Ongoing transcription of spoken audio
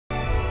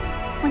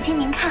母亲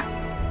您看，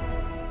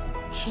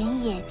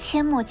田野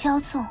阡陌骄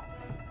纵，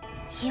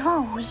一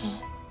望无垠，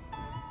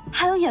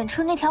还有远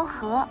处那条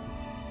河，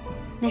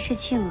那是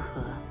庆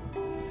河，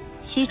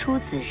西出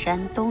紫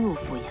山，东入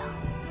阜阳，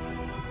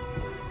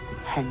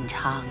很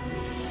长。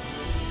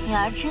女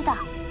儿知道，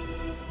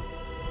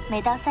每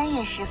到3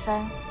月时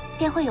分，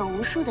便会有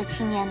无数的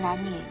青年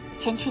男女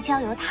前去郊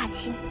游踏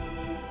青，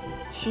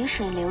曲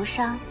水流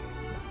觞，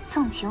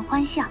纵情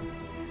欢笑。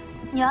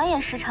女儿也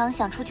时常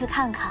想出去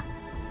看看，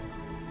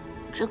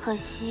只可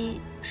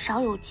惜少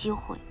有机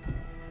会。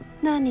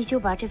那你就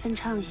把这份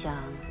畅想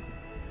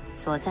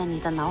锁在你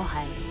的脑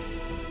海里，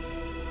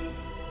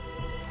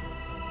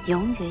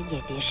永远也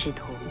别试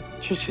图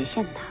去实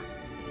现它。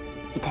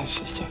一旦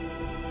实现，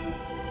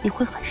你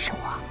会很失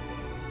望。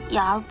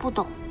雅儿不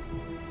懂。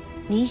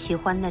你喜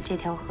欢的这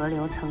条河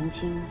流曾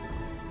经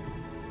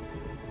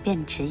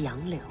遍植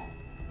杨柳，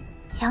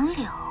杨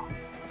柳，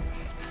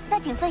那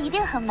景色一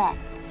定很美。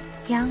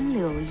杨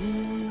柳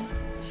依依，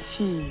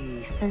细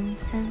雨纷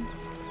纷，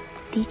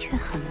的确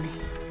很美。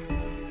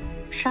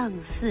上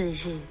巳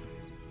日，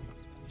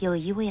有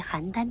一位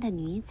邯郸的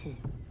女子，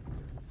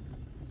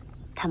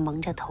她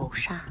蒙着头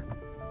纱，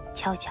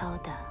悄悄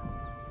地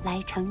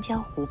来城郊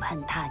湖畔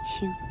踏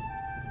青。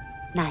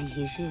那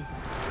一日，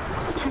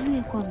她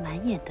掠过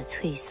满眼的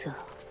翠色，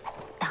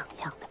荡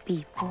漾的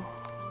碧波，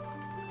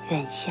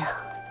远向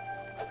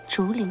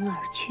竹林而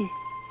去，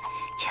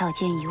瞧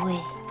见一位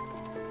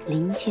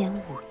林间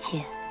舞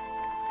剑、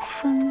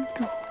风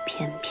度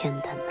翩翩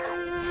的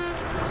男子。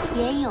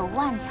野有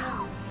万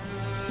草，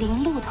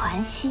林路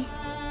团兮，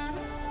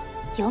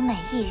有美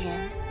一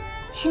人，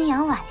轻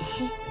扬惋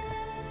惜。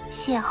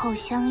邂逅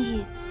相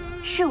遇，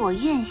是我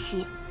愿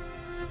兮。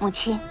母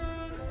亲，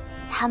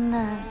他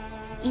们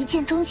一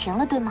见钟情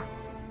了，对吗？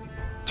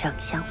正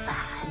相反，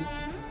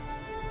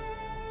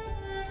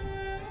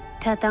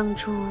他当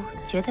初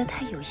觉得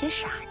他有些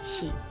傻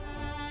气，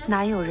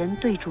哪有人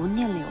对竹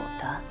念柳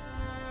的？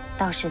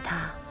倒是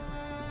他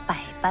百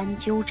般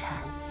纠缠，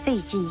费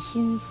尽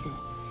心思，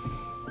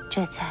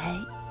这才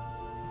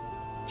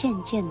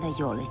渐渐地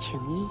有了情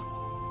意。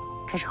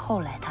可是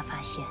后来他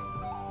发现，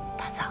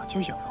他早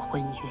就有了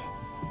婚约，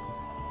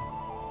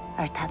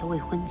而他的未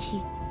婚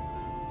妻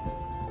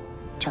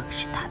正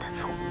是他的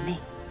从妹。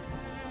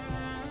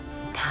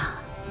他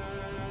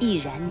毅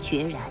然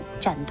决然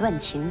斩断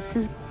情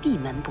丝，闭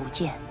门不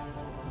见，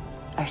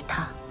而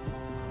他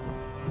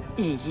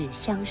日日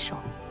相守，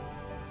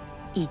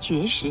以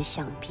绝食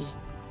相逼，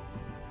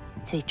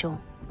最终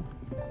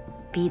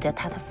逼得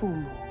他的父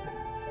母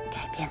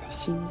改变了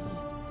心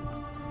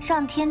意。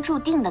上天注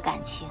定的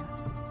感情，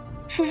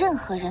是任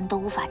何人都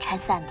无法拆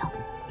散的。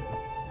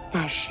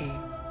那时，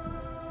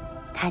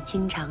他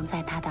经常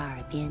在他的耳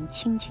边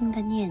轻轻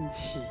地念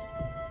起：“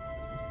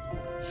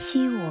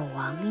昔我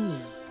往矣，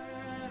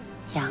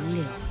杨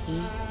柳依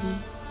依。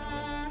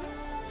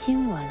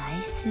今我来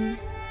思，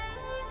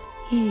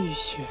雨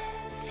雪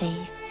霏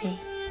霏。”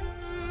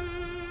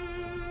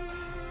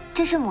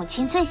这是母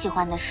亲最喜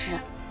欢的诗。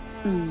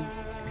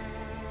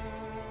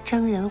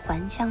征人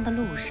还乡的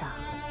路上，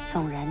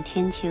纵然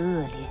天气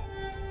恶劣，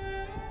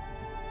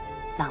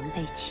狼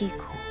狈凄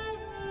苦，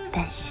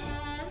但是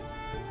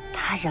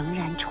他仍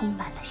然充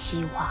满了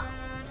希望，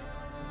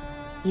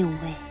因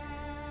为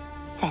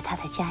在他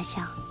的家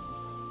乡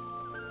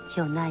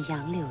有那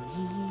杨柳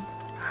依依、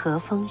和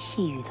风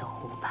细雨的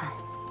湖畔，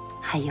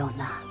还有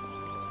那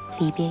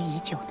离别已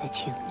久的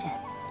情人。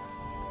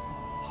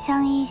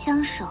相依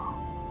相守，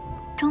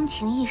钟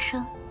情一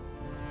生，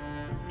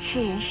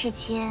是人世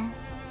间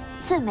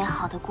最美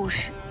好的故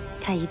事。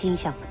他一定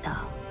想不到，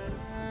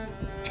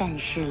战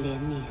事连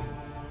连，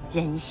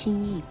人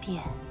心易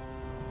变，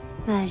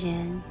那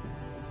人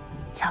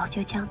早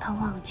就将他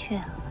忘却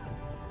了，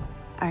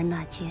而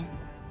那间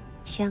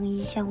相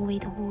依相偎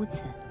的屋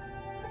子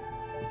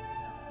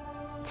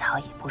早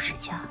已不是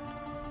家。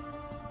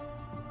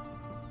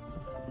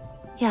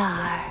亚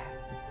儿，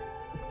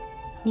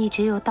你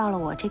只有到了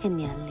我这个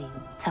年龄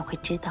才会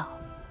知道。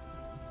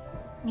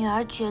女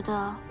儿觉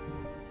得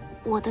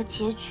我的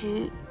结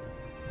局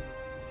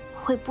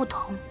会不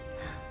同。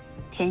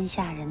天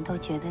下人都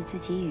觉得自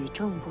己与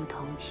众不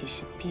同，其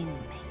实并没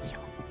有。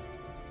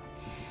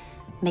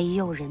没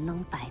有人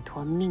能摆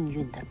脱命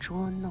运的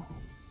捉弄，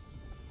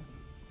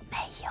没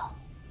有。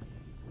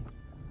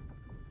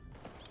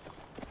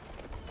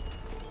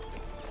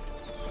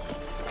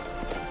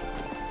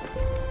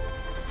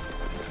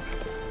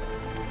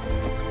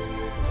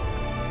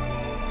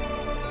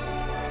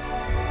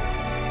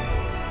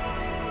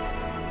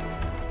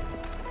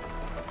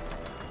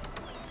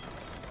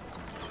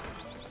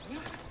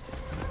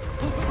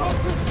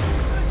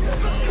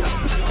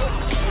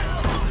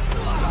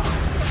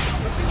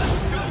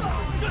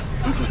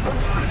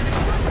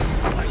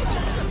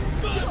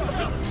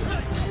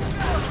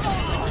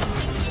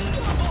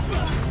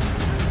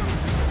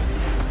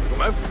有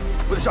埋伏，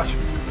我得下去。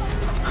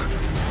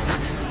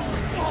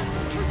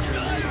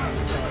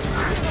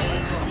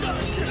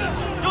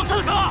有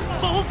刺客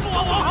保护父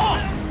王皇后！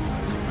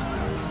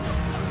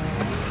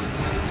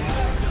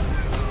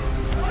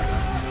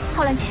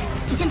浩然姐，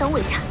你先等我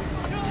一下。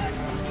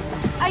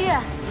阿月，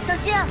小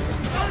心！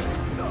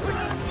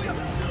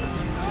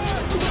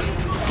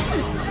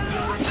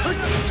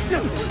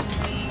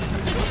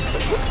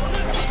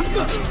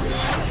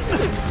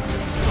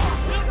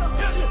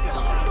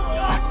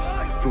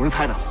主人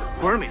猜的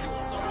果然没错。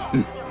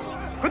嗯，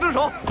快动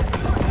手！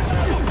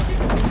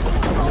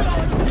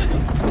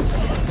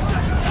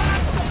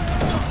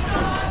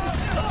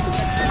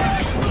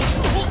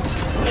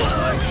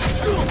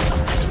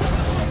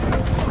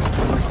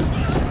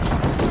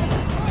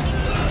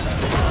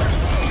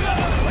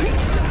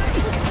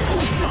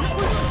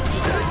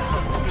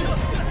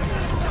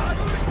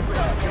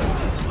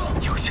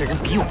有些人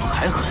比我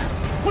还狠。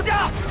护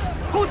驾，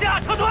护驾，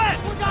撤退！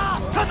护驾，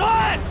撤退！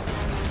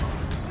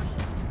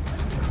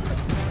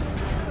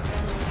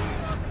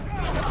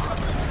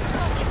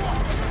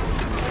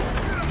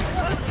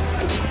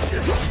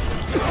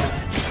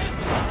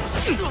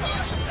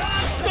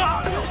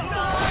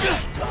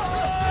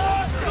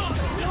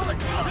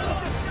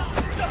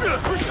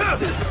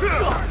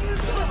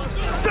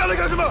下来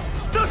干什么？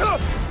上车！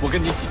我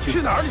跟你一起去。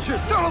去哪儿？你去，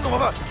上了怎么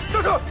办？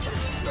上车！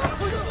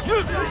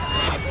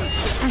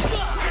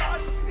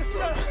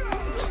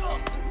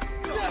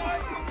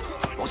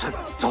老孙，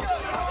走。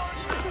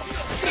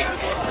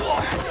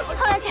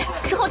浩然姐，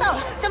时候到了，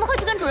咱们快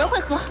去跟主人会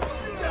合。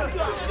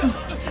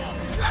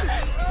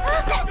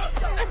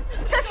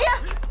小心！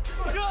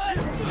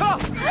撤！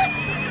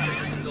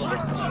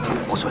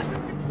我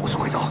孙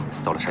快走，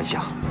到了山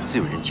下自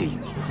有人接应。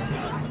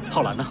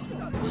浩然呢？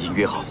已经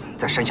约好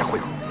在山下会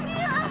合。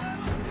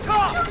撤！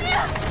救命！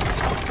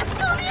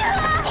救命啊！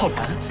浩然，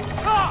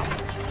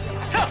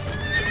撤！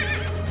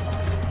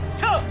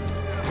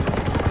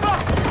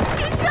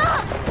停车！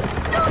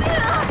救命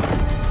啊！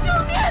救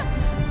命！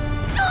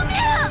救命！救命！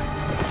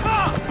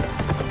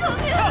快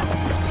停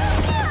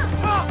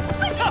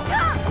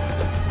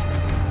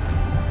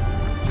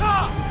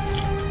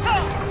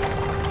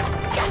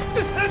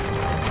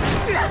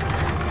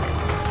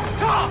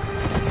车！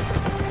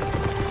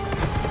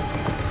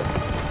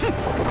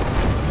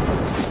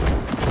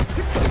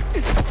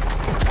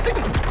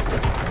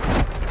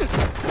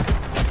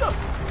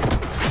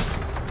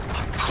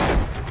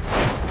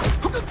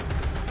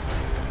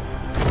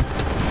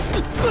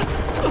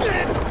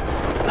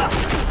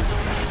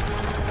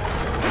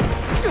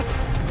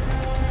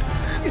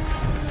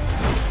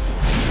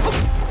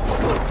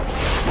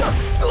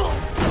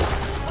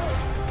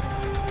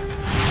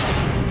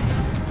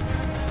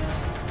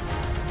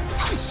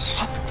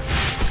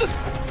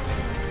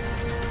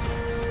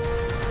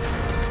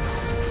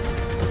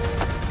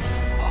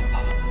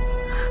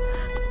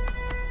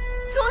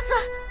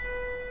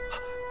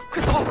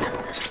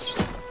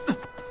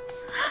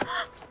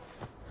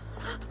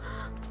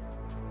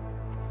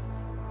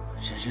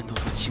人都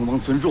说秦王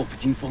孙弱不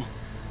禁风，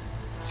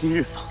今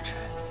日方知，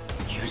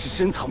原是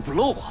深藏不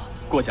露啊！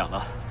过奖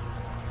了。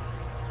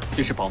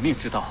既是保命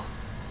之道，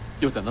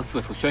又怎能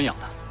四处宣扬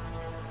呢？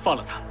放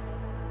了他，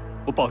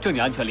我保证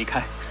你安全离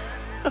开。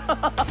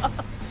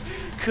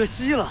可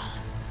惜了，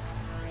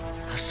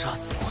他杀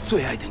死我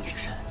最爱的女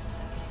人，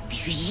必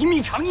须一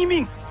命偿一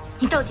命。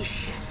你到底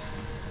是谁？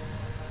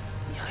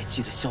你还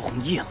记得萧红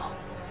叶吗？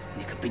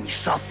那个被你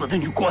杀死的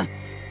女官。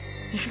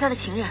你是他的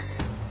情人。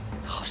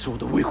她是我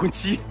的未婚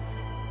妻。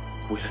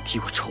为了替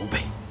我筹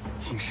备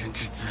净身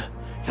之资，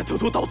才偷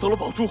偷盗走了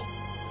宝珠，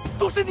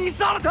都是你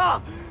杀了她。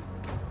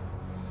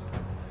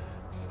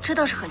这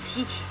倒是很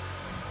稀奇。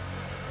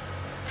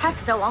他死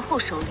在王后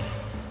手里，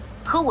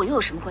和我又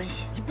有什么关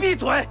系？你闭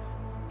嘴！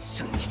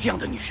像你这样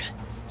的女人，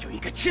就应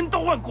该千刀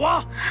万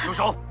剐。住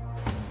手！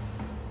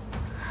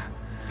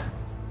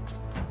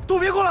都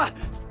别过来！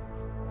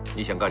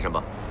你想干什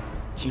么？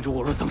今日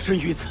我若葬身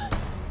于此，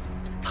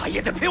他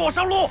也得陪我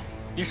上路。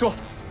你说，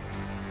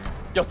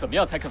要怎么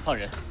样才肯放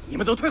人？你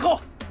们都退后，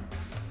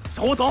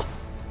让我走。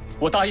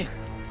我答应。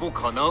不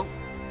可能。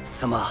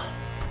怎么，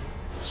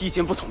意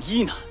见不统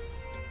一呢？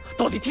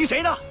到底听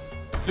谁的？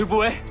吕不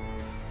韦，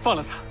放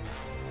了他，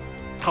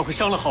他会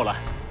伤了浩然。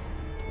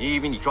你以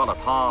为你抓了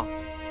他，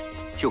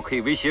就可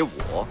以威胁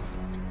我？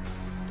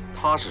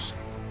他是谁？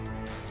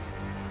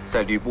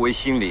在吕不韦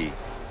心里，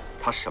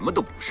他什么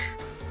都不是。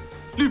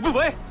吕不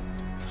韦，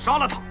杀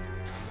了他！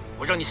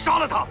我让你杀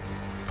了他！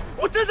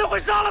我真的会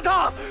杀了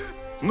他！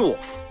懦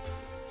夫！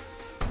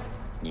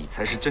你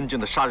才是真正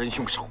的杀人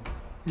凶手！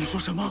你说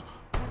什么？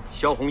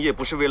萧红叶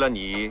不是为了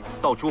你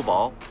盗珠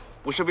宝，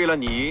不是为了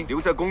你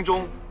留在宫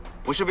中，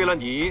不是为了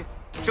你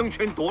争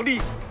权夺利。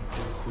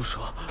胡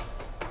说！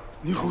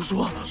你胡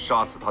说！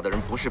杀死他的人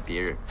不是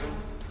别人，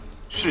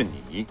是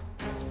你。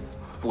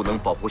不能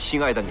保护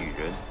心爱的女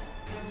人，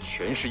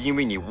全是因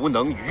为你无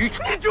能愚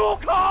蠢。你住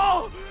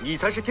口！你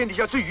才是天底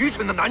下最愚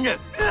蠢的男人。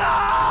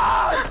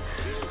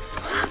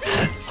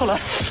浩然。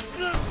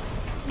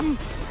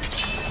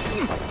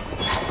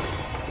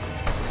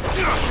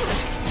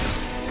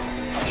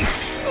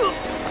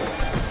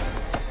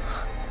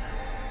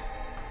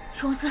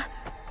秦王孙，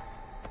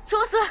秦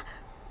王孙，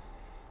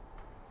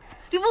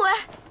吕不韦，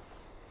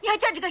你还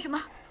站着干什么？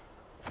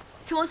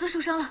秦王孙受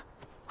伤了，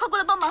快过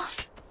来帮忙！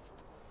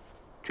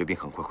去。追兵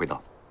很快会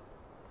到，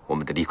我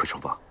们得立刻出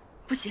发。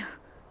不行，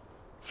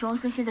秦王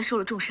孙现在受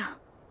了重伤，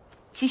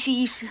急需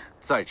医师。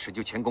再迟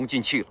就前功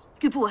尽弃了。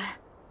吕不韦，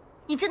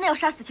你真的要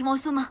杀死秦王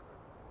孙吗？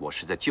我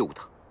是在救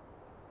他。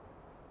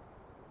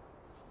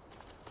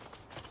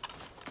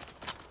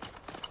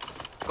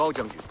高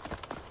将军，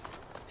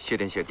谢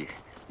天谢地，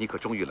你可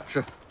终于来了。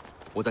是，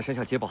我在山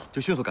下接报，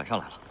就迅速赶上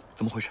来了。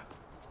怎么回事？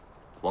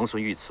王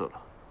孙遇刺了。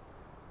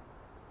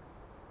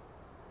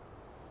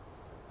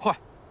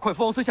快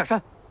扶王孙下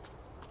山！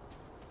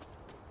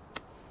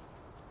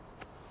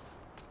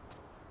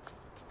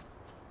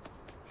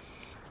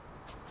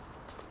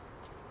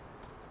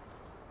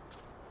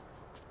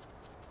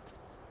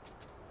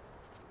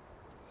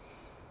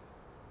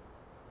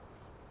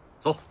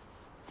走。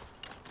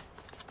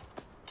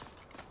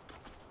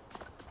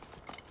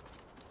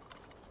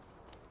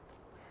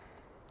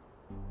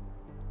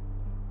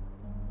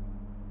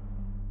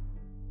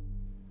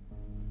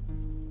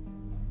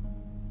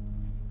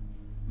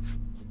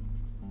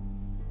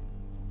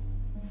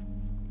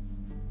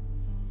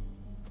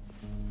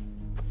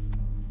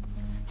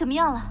怎么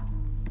样了？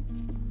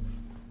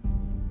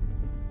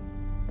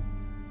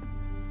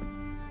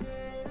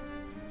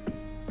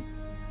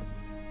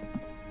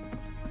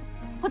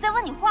我在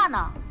问你话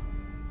呢。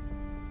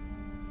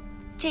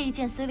这一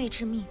剑虽未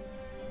致命，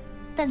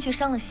但却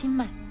伤了心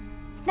脉。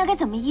那该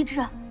怎么医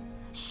治？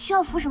需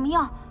要服什么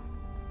药？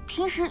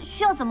平时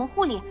需要怎么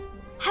护理？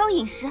还有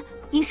饮食，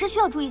饮食需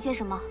要注意些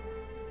什么？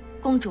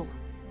公主，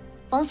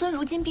王孙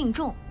如今病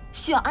重，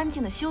需要安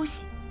静的休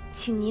息，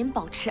请您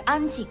保持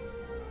安静。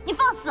你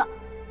放肆！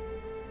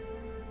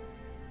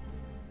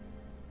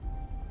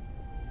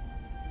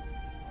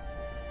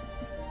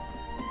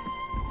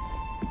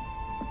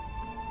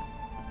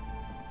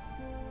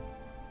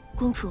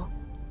公主，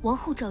王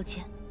后召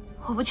见。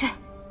我不去，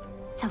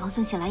在王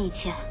孙醒来以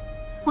前，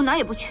我哪儿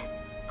也不去。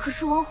可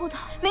是王后她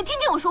没听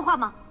见我说话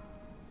吗？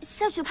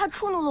夏雪怕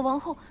触怒了王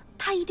后，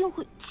她一定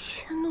会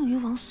迁怒于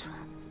王孙。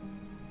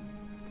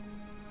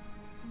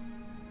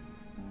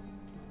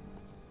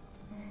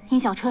殷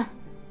小春，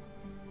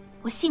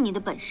我信你的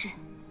本事，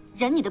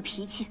忍你的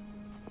脾气，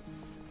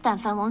但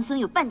凡王孙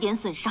有半点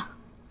损伤，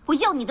我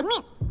要你的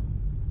命！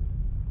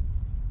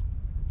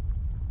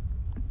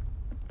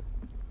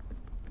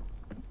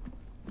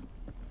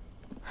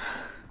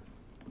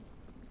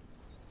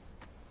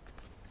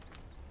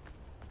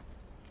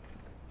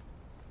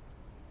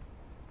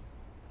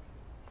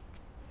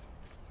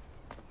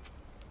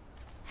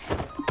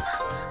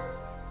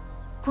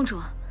公主，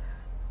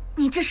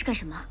你这是干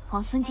什么？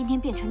王孙今天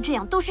变成这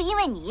样，都是因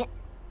为你！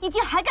你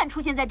竟还敢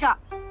出现在这儿！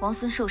王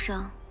孙受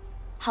伤，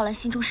浩然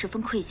心中十分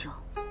愧疚，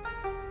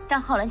但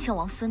浩然欠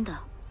王孙的，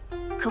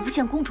可不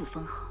欠公主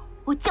分毫。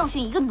我教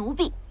训一个奴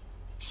婢，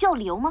需要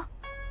理由吗？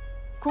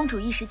公主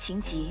一时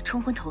情急，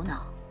冲昏头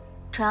脑，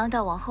传扬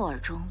到王后耳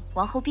中，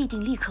王后必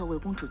定立刻为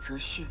公主择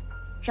婿，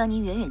让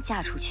您远远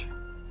嫁出去，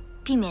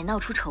避免闹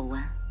出丑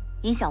闻，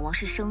影响王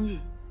室声誉。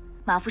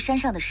马夫山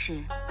上的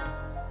事，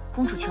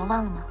公主全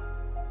忘了吗？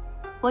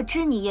我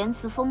知你言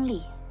辞锋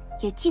利，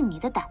也敬你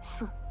的胆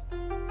色，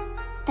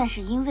但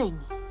是因为你，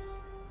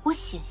我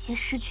险些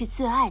失去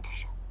最爱的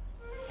人。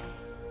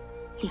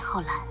李浩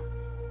然，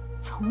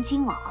从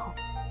今往后，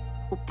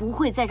我不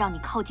会再让你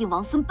靠近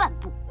王孙半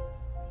步。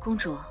公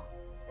主，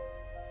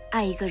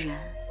爱一个人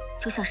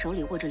就像手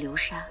里握着流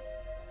沙，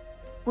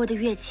握得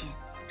越紧，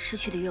失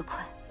去的越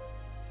快。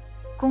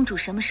公主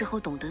什么时候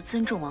懂得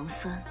尊重王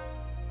孙，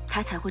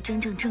他才会真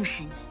正正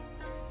视你。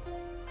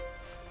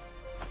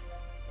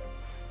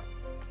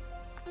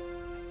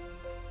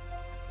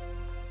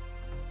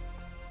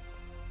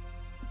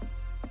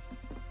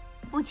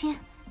母亲，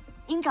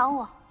您找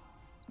我。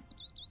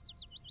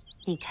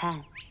你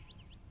看，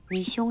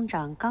你兄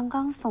长刚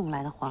刚送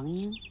来的黄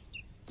莺，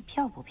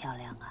漂不漂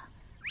亮啊？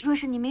若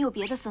是你没有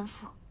别的吩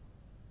咐，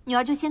女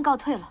儿就先告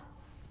退了。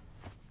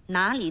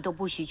哪里都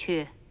不许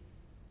去。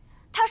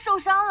她受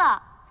伤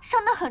了，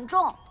伤得很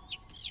重。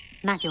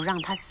那就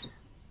让她死。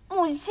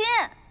母亲，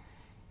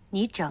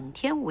你整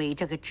天围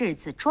着个质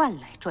子转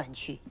来转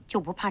去，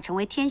就不怕成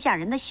为天下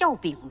人的笑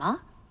柄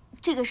吗？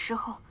这个时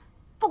候，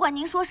不管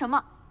您说什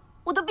么，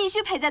我都必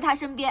须陪在她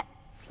身边。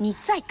你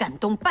再敢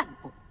动半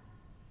步，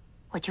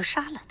我就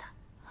杀了他。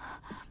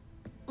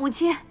母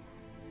亲，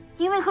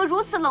您为何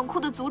如此冷酷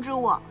地阻止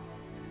我？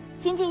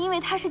仅仅因为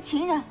他是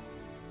情人，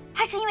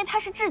还是因为他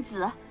是质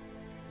子？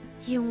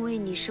因为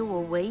你是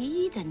我唯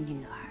一的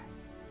女儿。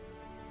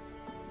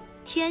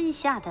天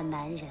下的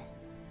男人，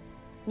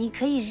你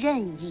可以任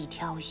意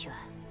挑选，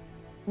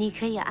你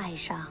可以爱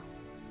上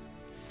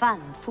贩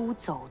夫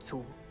走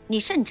卒，你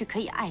甚至可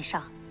以爱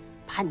上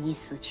叛逆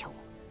死囚，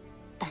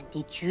但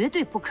你绝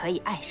对不可以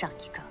爱上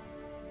一个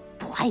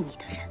不爱你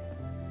的人。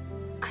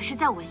可是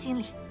在我心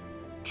里，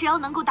只要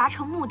能够达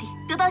成目的，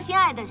得到心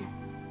爱的人，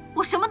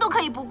我什么都可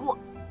以不顾。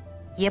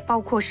也包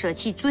括舍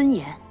弃尊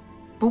严，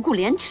不顾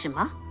廉耻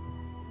吗？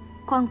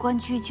关关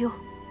雎鸠，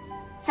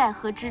在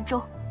河之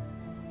洲。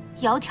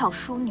窈窕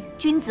淑女，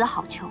君子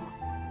好逑。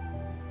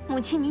母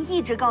亲，您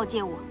一直告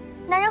诫我，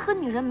男人和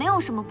女人没有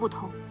什么不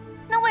同，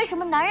那为什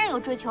么男人有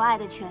追求爱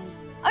的权利，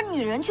而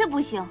女人却不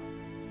行。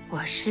我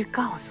是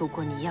告诉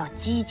过你要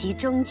积极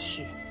争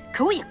取，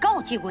可我也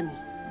告诫过你，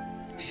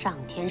上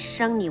天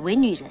生你为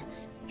女人，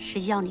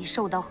是要你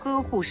受到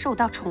呵护、受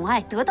到宠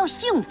爱、得到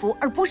幸福，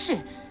而不是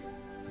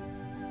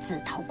自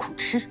讨苦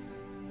吃。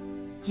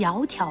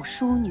窈窕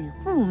淑女，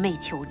寤寐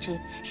求之，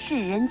是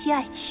人皆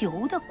爱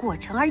求的过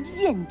程而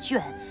厌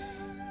倦，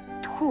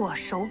唾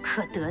手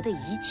可得的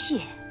一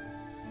切。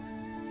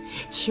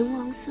秦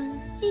王孙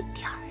一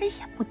点儿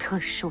也不特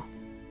殊。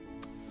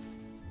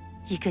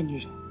一个女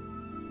人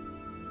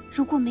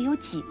如果没有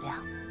脊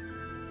梁，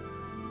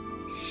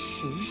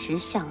时时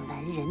向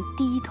男人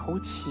低头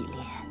乞怜，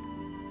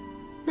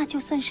那就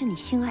算是你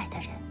心爱的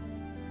人，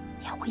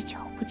也会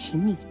瞧不起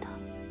你的。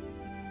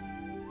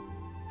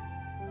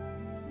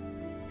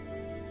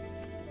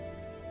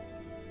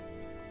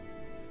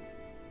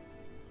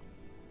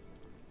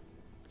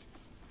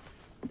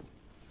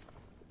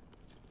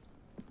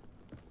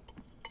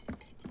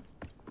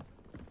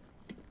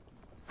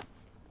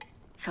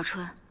小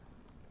春，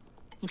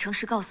你诚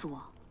实告诉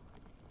我，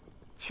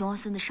秦王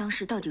孙的伤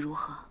势到底如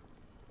何？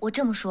我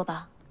这么说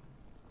吧，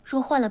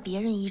若换了别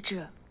人医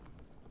治，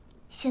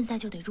现在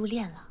就得入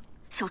殓了。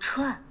小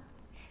春，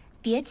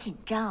别紧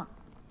张，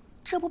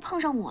这不碰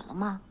上我了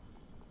吗？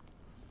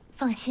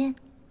放心，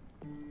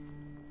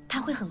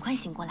他会很快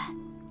醒过来，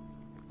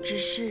只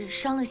是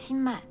伤了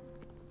心脉，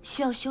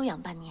需要休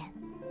养半年。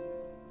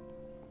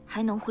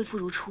还能恢复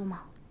如初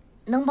吗？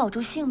能保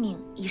住性命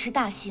已是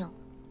大幸。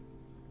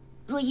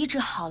若医治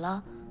好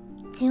了，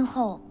今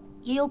后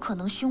也有可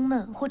能胸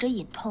闷或者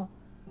隐痛。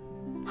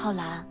浩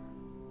然，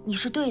你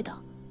是对的。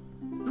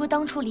若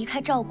当初离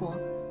开赵国，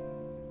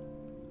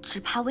只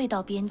怕未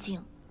到边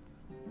境，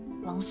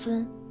王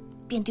孙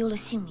便丢了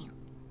性命。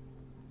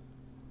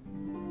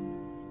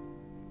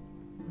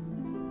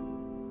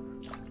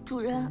主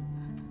人，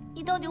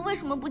你到底为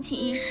什么不请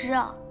医师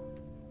啊？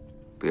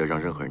不要让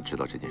任何人知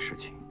道这件事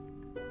情。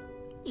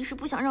你是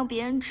不想让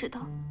别人知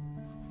道，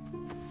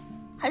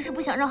还是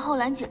不想让浩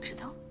然姐知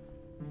道？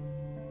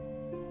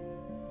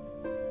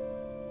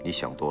你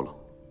想多了。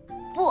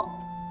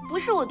不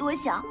是我多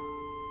想，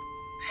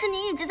是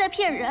你一直在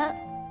骗人。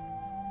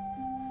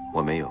我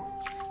没有。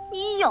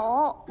你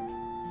有。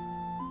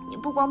你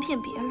不光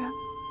骗别人，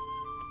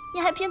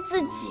你还骗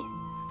自己，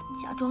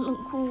假装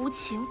冷酷无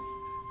情，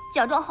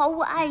假装毫无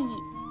爱意，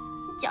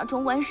假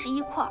装顽石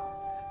一块，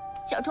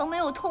假装没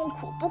有痛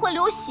苦，不会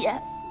流血。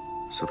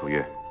司徒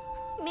月，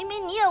明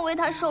明你也为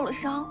他受了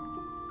伤，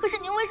可是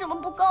您为什么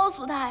不告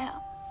诉他呀？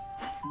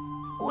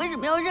我为什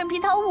么要任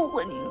凭他误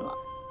会您啊？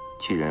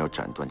既然要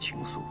斩断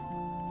情愫，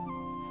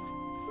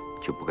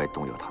就不该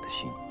动摇他的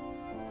心。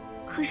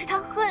可是他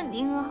恨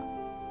您啊！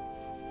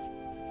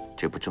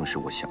这不正是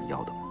我想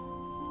要的吗？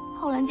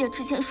浩然姐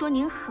之前说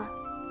您狠，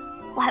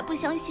我还不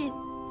相信，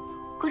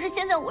可是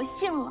现在我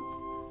信了。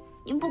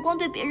您不光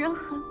对别人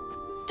狠，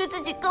对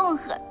自己更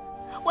狠，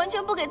完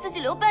全不给自己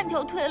留半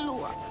条退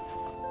路啊！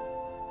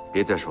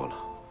别再说了。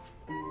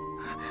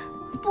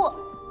不，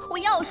我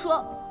要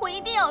说，我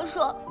一定要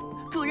说。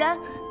主人，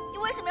你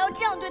为什么要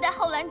这样对待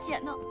浩然姐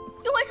呢？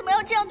你为什么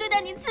要这样对待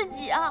您自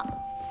己啊？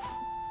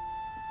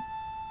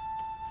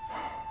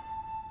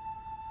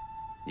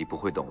你不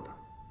会懂的。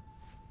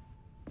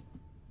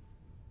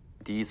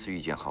第一次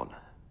遇见浩然，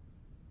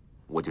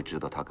我就知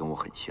道他跟我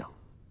很像。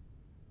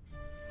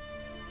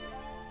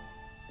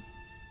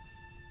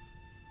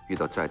遇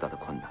到再大的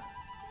困难，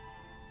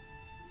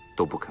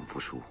都不肯服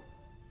输，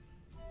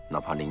哪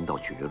怕临到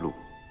绝路，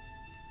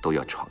都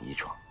要闯一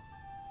闯。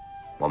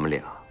我们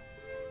俩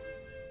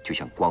就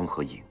像光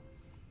和影，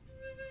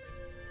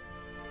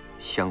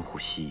相互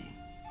吸引，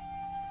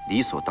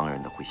理所当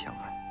然的会相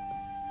爱。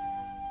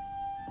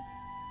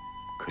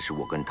可是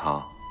我跟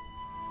他，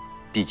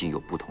毕竟有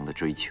不同的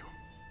追求。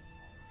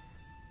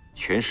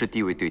权势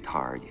地位对他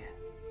而言，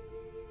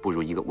不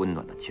如一个温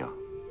暖的家。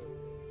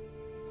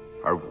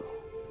而我，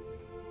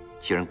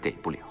既然给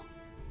不了，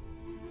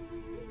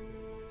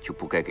就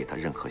不该给他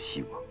任何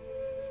希望。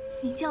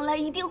你将来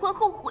一定会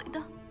后悔的。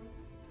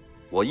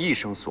我一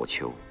生所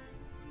求，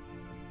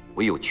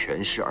唯有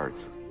权势二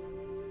字，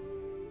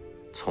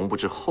从不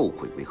知后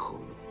悔为何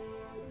物。